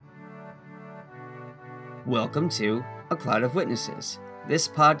Welcome to A Cloud of Witnesses. This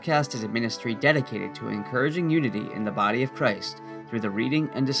podcast is a ministry dedicated to encouraging unity in the body of Christ through the reading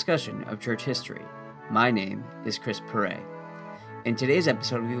and discussion of church history. My name is Chris Perret. In today's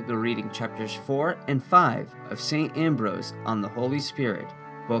episode, we will be reading chapters 4 and 5 of St. Ambrose on the Holy Spirit,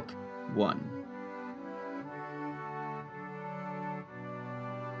 Book 1.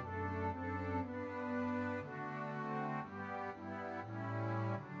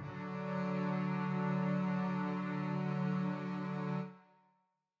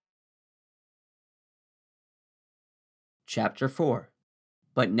 Chapter 4.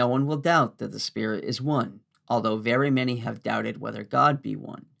 But no one will doubt that the Spirit is one, although very many have doubted whether God be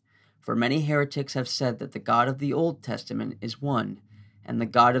one. For many heretics have said that the God of the Old Testament is one, and the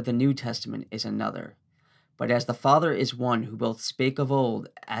God of the New Testament is another. But as the Father is one who both spake of old,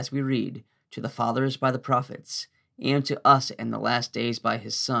 as we read, to the fathers by the prophets, and to us in the last days by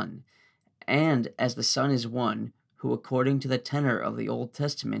his Son, and as the Son is one, who according to the tenor of the Old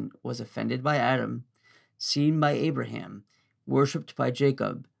Testament was offended by Adam, seen by Abraham, worshipped by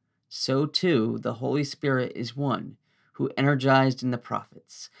Jacob, so too the Holy Spirit is one, who energized in the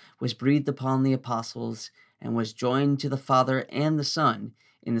prophets, was breathed upon the apostles, and was joined to the Father and the Son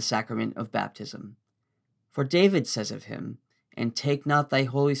in the sacrament of baptism. For David says of him, "And take not thy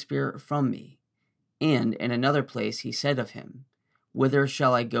Holy Spirit from me." And in another place he said of him, "Whither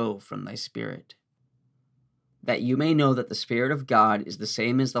shall I go from thy Spirit?" That you may know that the Spirit of God is the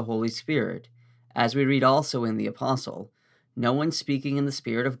same as the Holy Spirit, as we read also in the Apostle, no one speaking in the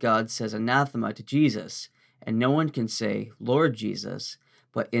Spirit of God says anathema to Jesus, and no one can say, Lord Jesus,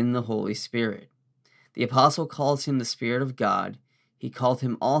 but in the Holy Spirit. The Apostle calls him the Spirit of God. He called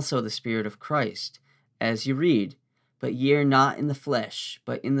him also the Spirit of Christ, as you read, "But ye are not in the flesh,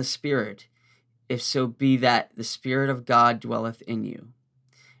 but in the Spirit, if so be that the Spirit of God dwelleth in you."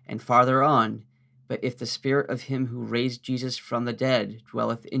 And farther on, "But if the Spirit of him who raised Jesus from the dead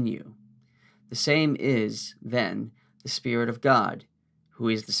dwelleth in you." The same is, then, the Spirit of God, who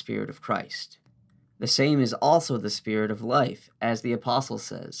is the Spirit of Christ. The same is also the Spirit of life, as the Apostle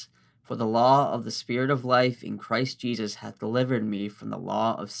says, "For the law of the Spirit of life in Christ Jesus hath delivered me from the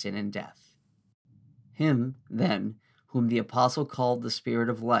law of sin and death." Him, then, whom the Apostle called the Spirit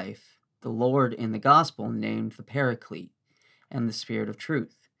of life, the Lord in the Gospel named the Paraclete, and the Spirit of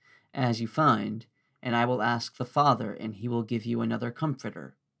truth, as you find, "And I will ask the Father, and he will give you another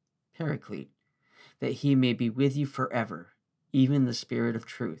Comforter," Paraclete, "that he may be with you forever, even the Spirit of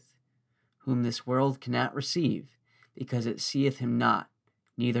truth, whom this world cannot receive, because it seeth him not,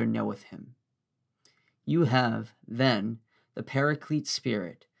 neither knoweth him." You have, then, the Paraclete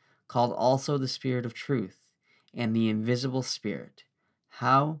Spirit, called also the Spirit of truth, and the invisible Spirit.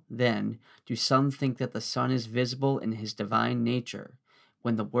 How, then, do some think that the Son is visible in his divine nature,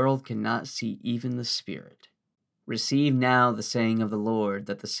 when the world cannot see even the Spirit? Receive now the saying of the Lord,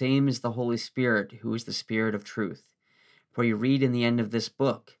 that the same is the Holy Spirit, who is the Spirit of truth. For you read in the end of this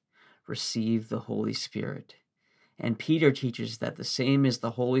book, "Receive the Holy Spirit." And Peter teaches that the same is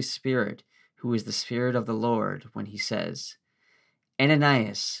the Holy Spirit, who is the Spirit of the Lord, when he says,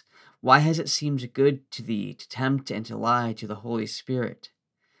 "Ananias, why has it seemed good to thee to tempt and to lie to the Holy Spirit?"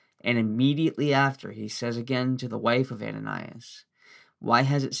 And immediately after he says again to the wife of Ananias, "Why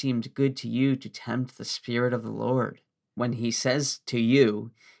has it seemed good to you to tempt the Spirit of the Lord?" When he says "to you,"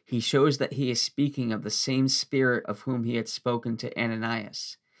 he shows that he is speaking of the same Spirit of whom he had spoken to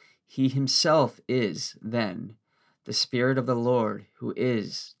Ananias. He himself is, then, the Spirit of the Lord, who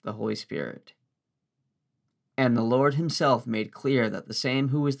is the Holy Spirit. And the Lord himself made clear that the same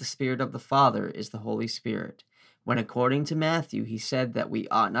who is the Spirit of the Father is the Holy Spirit, when according to Matthew he said that we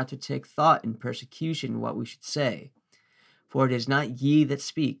ought not to take thought in persecution what we should say. For it is not ye that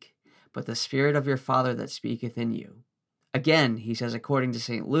speak, but the Spirit of your Father that speaketh in you. Again, he says according to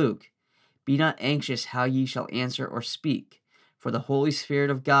St. Luke, "Be not anxious how ye shall answer or speak, for the Holy Spirit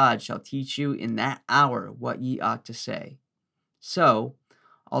of God shall teach you in that hour what ye ought to say." So,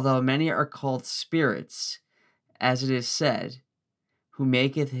 although many are called spirits, as it is said, "Who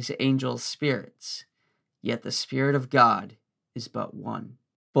maketh his angels spirits," yet the Spirit of God is but one.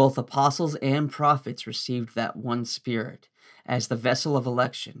 Both apostles and prophets received that one Spirit, as the vessel of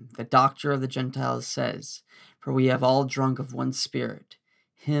election, the doctor of the Gentiles says, "For we have all drunk of one Spirit,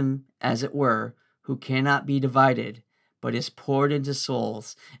 him, as it were, who cannot be divided, but is poured into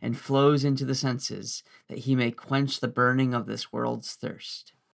souls, and flows into the senses, that he may quench the burning of this world's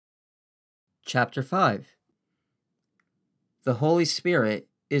thirst." Chapter 5. The Holy Spirit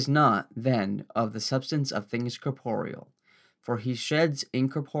is not, then, of the substance of things corporeal, for he sheds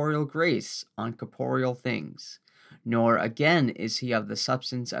incorporeal grace on corporeal things, Nor again is he of the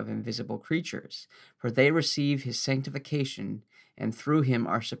substance of invisible creatures, for they receive his sanctification, and through him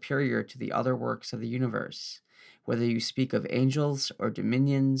are superior to the other works of the universe. Whether you speak of angels, or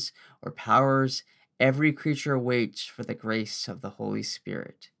dominions, or powers, every creature waits for the grace of the Holy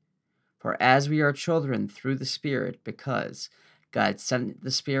Spirit. For as we are children through the Spirit, because God sent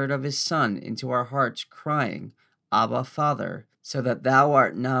the Spirit of his Son into our hearts, crying, Abba, Father, so that thou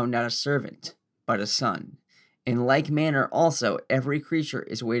art now not a servant, but a son. In like manner also every creature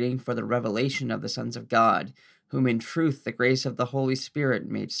is waiting for the revelation of the sons of God, whom in truth the grace of the Holy Spirit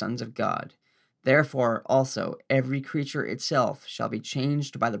made sons of God. Therefore also every creature itself shall be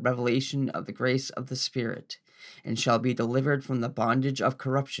changed by the revelation of the grace of the Spirit, and shall be delivered from the bondage of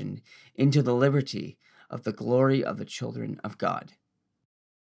corruption into the liberty of the glory of the children of God.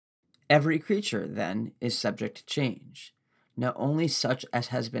 Every creature, then, is subject to change, not only such as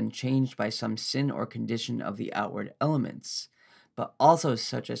has been changed by some sin or condition of the outward elements, but also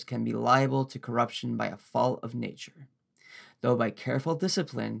such as can be liable to corruption by a fault of nature, though by careful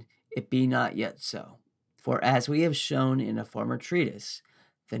discipline it be not yet so. For as we have shown in a former treatise,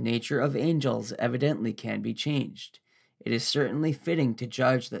 the nature of angels evidently can be changed. It is certainly fitting to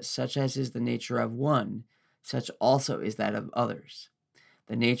judge that such as is the nature of one, such also is that of others.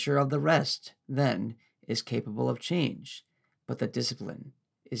 The nature of the rest, then, is capable of change, but the discipline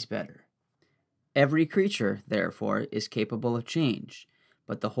is better. Every creature, therefore, is capable of change,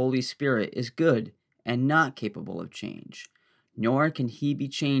 but the Holy Spirit is good and not capable of change, nor can he be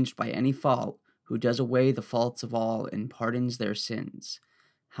changed by any fault, who does away the faults of all and pardons their sins.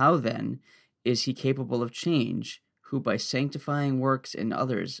 How, then, is he capable of change, who by sanctifying works in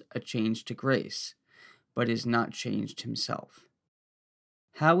others a change to grace, but is not changed himself?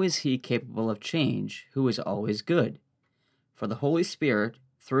 How is he capable of change, who is always good? For the Holy Spirit,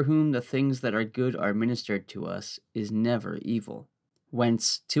 through whom the things that are good are ministered to us, is never evil.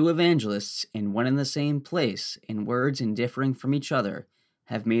 Whence two evangelists, in one and the same place, in words differing from each other,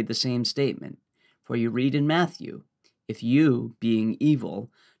 have made the same statement. For you read in Matthew, If you, being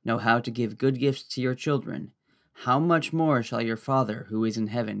evil, know how to give good gifts to your children, how much more shall your Father who is in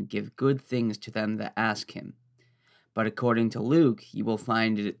heaven give good things to them that ask him? But according to Luke, you will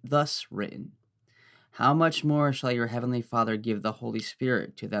find it thus written, How much more shall your heavenly Father give the Holy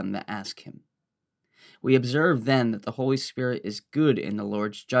Spirit to them that ask him? We observe then that the Holy Spirit is good in the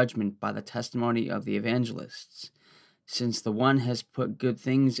Lord's judgment by the testimony of the evangelists. Since the one has put good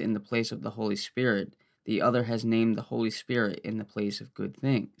things in the place of the Holy Spirit, the other has named the Holy Spirit in the place of good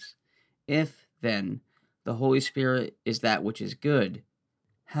things. If, then, the Holy Spirit is that which is good,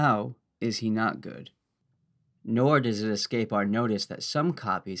 how is he not good? Nor does it escape our notice that some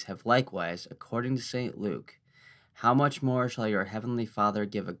copies have likewise, according to St. Luke, How much more shall your heavenly Father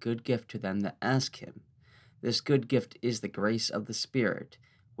give a good gift to them that ask him? This good gift is the grace of the Spirit,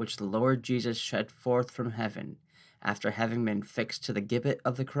 which the Lord Jesus shed forth from heaven, after having been fixed to the gibbet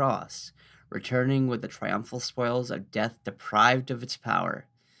of the cross, returning with the triumphal spoils of death deprived of its power.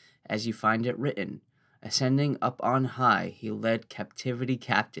 As you find it written, Ascending up on high, he led captivity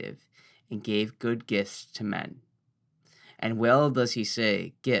captive, and gave good gifts to men. And well does he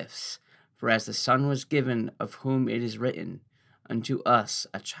say, gifts, for as the Son was given, of whom it is written, Unto us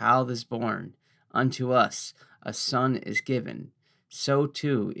a child is born, unto us a son is given, so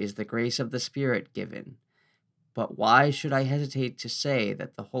too is the grace of the Spirit given. But why should I hesitate to say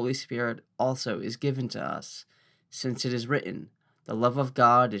that the Holy Spirit also is given to us, since it is written, The love of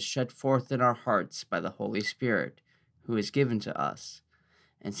God is shed forth in our hearts by the Holy Spirit, who is given to us.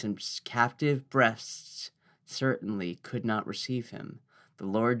 And since captive breasts certainly could not receive him, the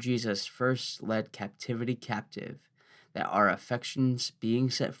Lord Jesus first led captivity captive, that our affections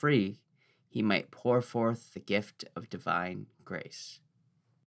being set free, he might pour forth the gift of divine grace.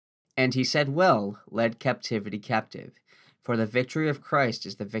 And he said, Well, led captivity captive, for the victory of Christ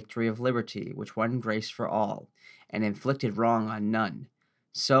is the victory of liberty, which won grace for all, and inflicted wrong on none.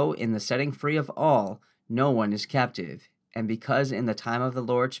 So, in the setting free of all, no one is captive. And because in the time of the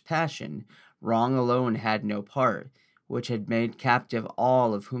Lord's passion, wrong alone had no part, which had made captive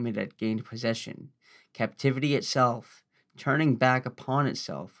all of whom it had gained possession, captivity itself, turning back upon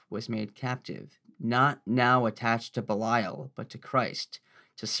itself, was made captive, not now attached to Belial, but to Christ,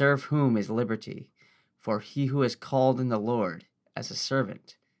 to serve whom is liberty. For he who is called in the Lord as a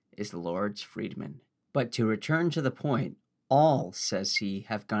servant is the Lord's freedman. But to return to the point, all, says he,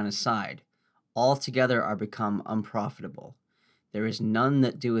 have gone aside. Altogether are become unprofitable. There is none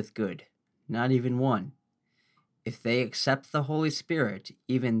that doeth good, not even one. If they accept the Holy Spirit,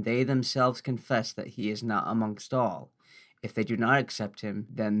 even they themselves confess that he is not amongst all. If they do not accept him,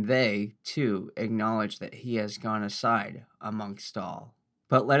 then they, too, acknowledge that he has gone aside amongst all.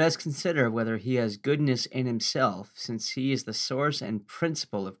 But let us consider whether he has goodness in himself, since he is the source and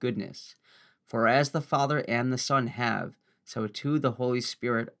principle of goodness. For as the Father and the Son have, so too the Holy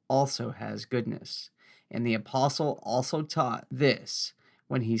Spirit also has goodness. And the Apostle also taught this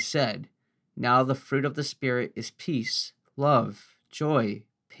when he said, "Now the fruit of the Spirit is peace, love, joy,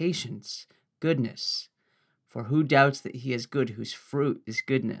 patience, goodness. For who doubts that he is good whose fruit is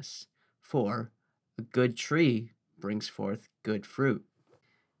goodness? For a good tree brings forth good fruit."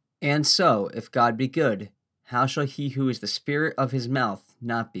 And so, if God be good, how shall he who is the spirit of his mouth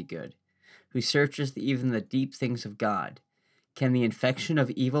not be good, who searches even the deep things of God? Can the infection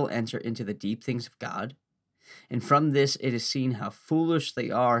of evil enter into the deep things of God? And from this it is seen how foolish they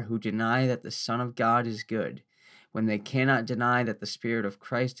are who deny that the Son of God is good, when they cannot deny that the Spirit of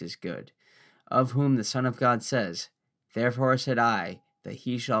Christ is good, of whom the Son of God says, "Therefore said I, that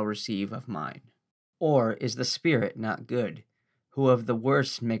he shall receive of mine." Or is the Spirit not good, who of the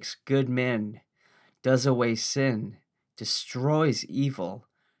worst makes good men, does away sin, destroys evil,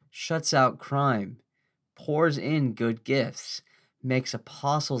 shuts out crime, pours in good gifts, makes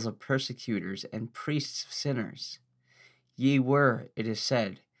apostles of persecutors and priests of sinners? Ye were, it is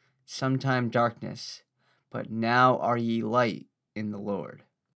said, sometime darkness, but now are ye light in the Lord.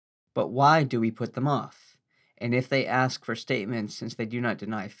 But why do we put them off? And if they ask for statements, since they do not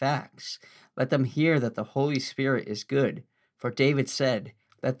deny facts, let them hear that the Holy Spirit is good. For David said,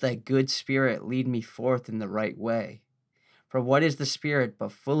 "Let thy good spirit lead me forth in the right way." For what is the Spirit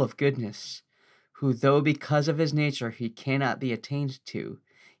but full of goodness, who though because of his nature he cannot be attained to,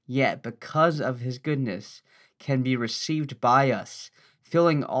 yet because of his goodness can be received by us,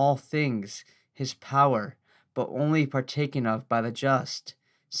 filling all things, his power, but only partaken of by the just,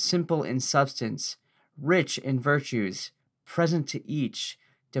 simple in substance, rich in virtues, present to each,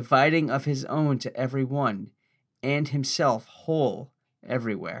 dividing of his own to every one, and himself whole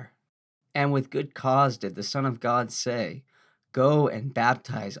everywhere. And with good cause did the Son of God say, "Go and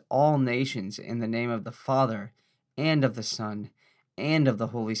baptize all nations in the name of the Father, and of the Son, and of the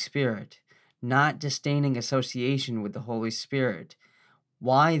Holy Spirit," not disdaining association with the Holy Spirit.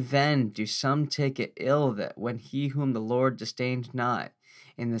 Why then do some take it ill that when he whom the Lord disdained not,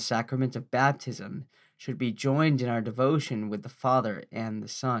 in the sacrament of baptism, should be joined in our devotion with the Father and the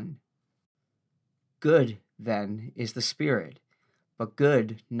Son? Good, then, is the Spirit, but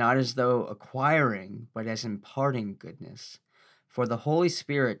good not as though acquiring, but as imparting goodness. For the Holy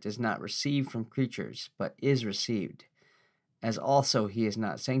Spirit does not receive from creatures, but is received, as also he is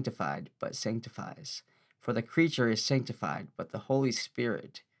not sanctified, but sanctifies. For the creature is sanctified, but the Holy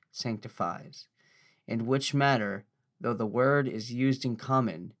Spirit sanctifies. In which matter, though the word is used in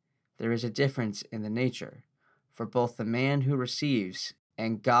common, there is a difference in the nature. For both the man who receives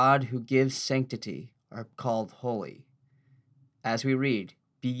and God who gives sanctity are called holy. As we read,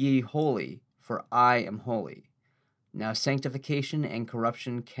 "Be ye holy, for I am holy." Now sanctification and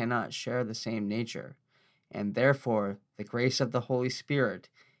corruption cannot share the same nature, and therefore the grace of the Holy Spirit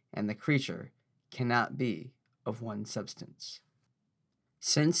and the creature cannot be of one substance.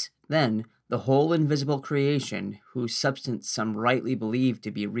 Since, then, the whole invisible creation, whose substance some rightly believe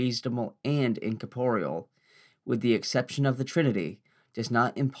to be reasonable and incorporeal, with the exception of the Trinity, does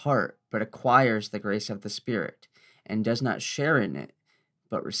not impart but acquires the grace of the Spirit, and does not share in it,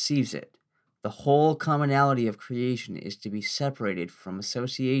 but receives it, the whole commonality of creation is to be separated from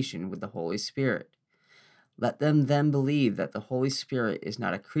association with the Holy Spirit. Let them then believe that the Holy Spirit is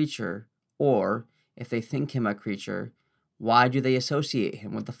not a creature, or, if they think him a creature, why do they associate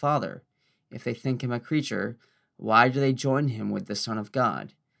him with the Father? If they think him a creature, why do they join him with the Son of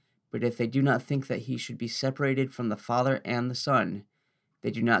God? But if they do not think that he should be separated from the Father and the Son,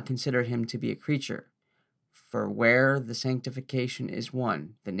 they do not consider him to be a creature. For where the sanctification is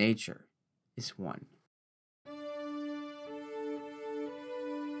one, the nature is one.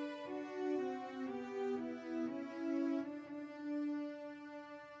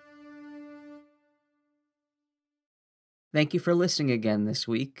 Thank you for listening again this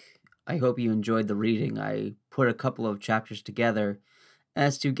week. I hope you enjoyed the reading. I put a couple of chapters together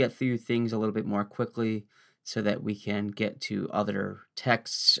as to get through things a little bit more quickly so that we can get to other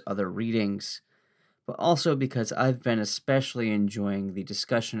texts, other readings, but also because I've been especially enjoying the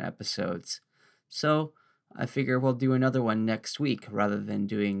discussion episodes. So I figure we'll do another one next week rather than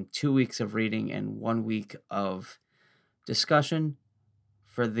doing 2 weeks of reading and 1 week of discussion.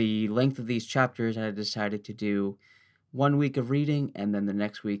 For the length of these chapters, I decided to do 1 week of reading and then the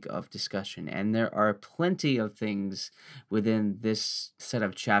next week of discussion. And there are plenty of things within this set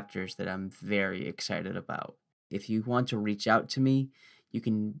of chapters that I'm very excited about. If you want to reach out to me, you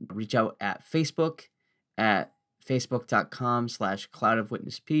can reach out at Facebook at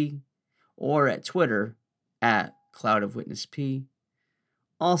facebook.com/cloudofwitnessp or at Twitter at cloudofwitnessp.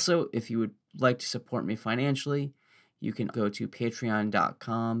 Also, if you would like to support me financially, you can go to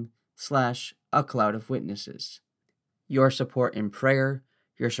patreon.com/acloudofwitnesses. Your support in prayer,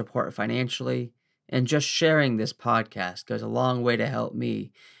 your support financially, and just sharing this podcast goes a long way to help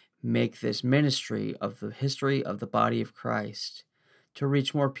me make this ministry of the history of the body of Christ to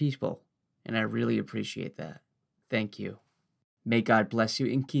reach more people, and I really appreciate that. Thank you. May God bless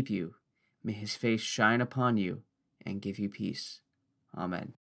you and keep you. May his face shine upon you and give you peace.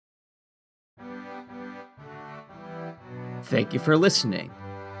 Amen. Thank you for listening.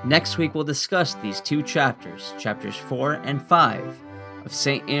 Next week we'll discuss these two chapters, chapters 4 and 5 of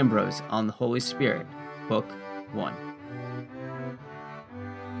St. Ambrose on the Holy Spirit, Book 1.